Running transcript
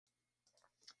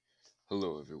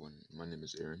Hello, everyone. My name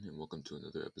is Aaron, and welcome to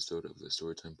another episode of the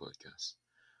Storytime Podcast.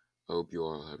 I hope you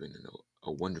are having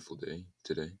a wonderful day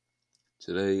today.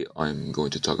 Today, I'm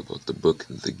going to talk about the book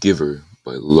The Giver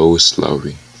by Lois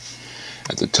Lowry.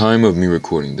 At the time of me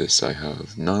recording this, I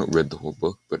have not read the whole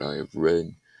book, but I have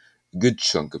read a good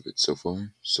chunk of it so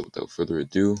far. So, without further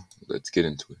ado, let's get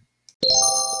into it.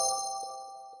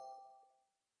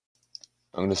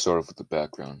 I'm going to start off with the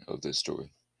background of this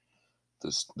story.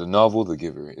 The novel The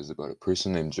Giver is about a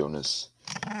person named Jonas.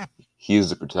 He is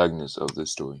the protagonist of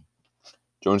this story.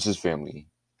 Jonas's family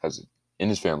in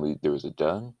his family there is a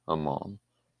dad, a mom,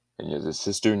 and he has a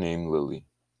sister named Lily.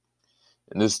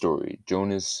 In this story,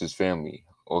 Jonas's family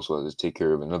also has to take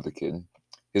care of another kid.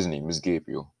 His name is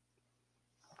Gabriel.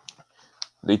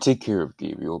 They take care of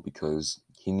Gabriel because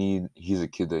he's a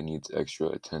kid that needs extra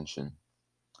attention.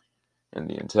 And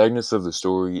the antagonist of the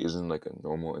story isn't like a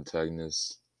normal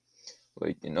antagonist.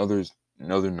 Like in other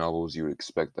novels you would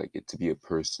expect like it to be a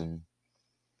person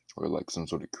or like some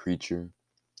sort of creature.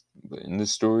 But in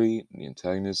this story, the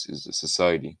antagonist is the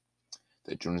society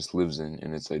that Jonas lives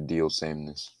in its ideal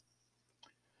sameness.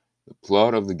 The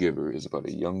plot of The Giver is about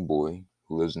a young boy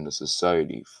who lives in a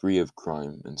society free of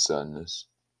crime and sadness.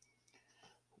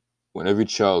 When every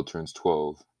child turns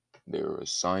 12, they are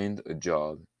assigned a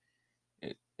job,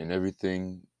 and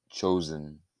everything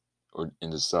chosen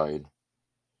and decided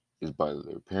is by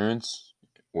their parents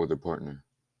or their partner.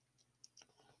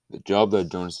 The job that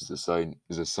Jonas is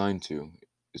assigned to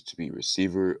is to be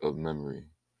receiver of memory.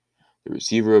 The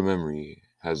receiver of memory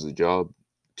has the job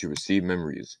to receive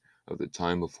memories of the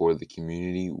time before the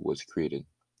community was created.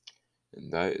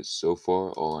 And that is so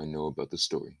far all I know about the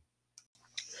story.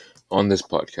 On this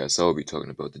podcast, I will be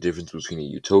talking about the difference between a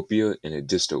utopia and a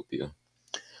dystopia.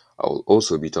 I will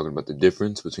also be talking about the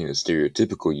difference between a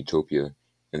stereotypical utopia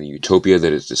and the utopia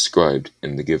that is described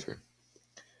in The Giver.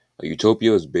 A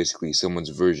utopia is basically someone's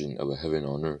version of a heaven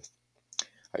on earth.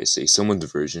 I say someone's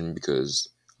version because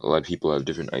a lot of people have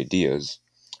different ideas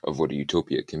of what a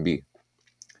utopia can be.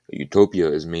 A utopia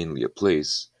is mainly a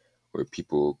place where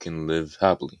people can live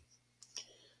happily.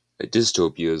 A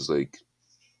dystopia is like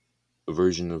a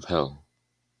version of hell,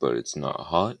 but it's not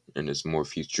hot and it's more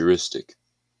futuristic.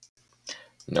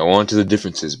 Now on to the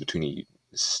differences between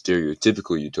a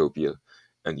stereotypical utopia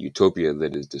and the utopia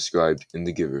that is described in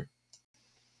The Giver.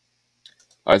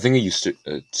 I think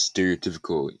a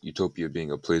stereotypical utopia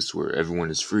being a place where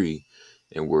everyone is free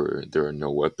and where there are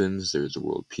no weapons, there's a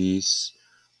world peace,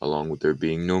 along with there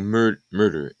being no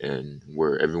murder, and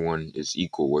where everyone is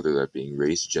equal, whether that being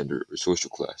race, gender, or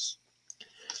social class.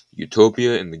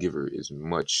 Utopia in The Giver is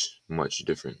much, much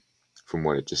different from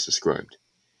what I just described.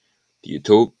 The,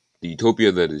 the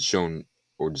utopia that is shown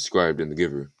or described in The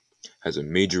Giver has a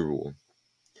major rule.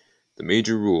 The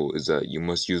major rule is that you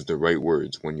must use the right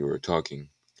words when you are talking.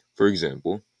 For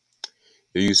example,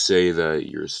 if you say that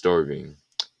you're starving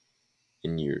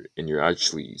and you're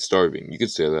actually starving, you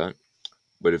could say that.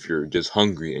 But if you're just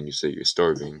hungry and you say you're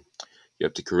starving, you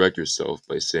have to correct yourself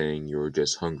by saying you're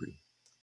just hungry.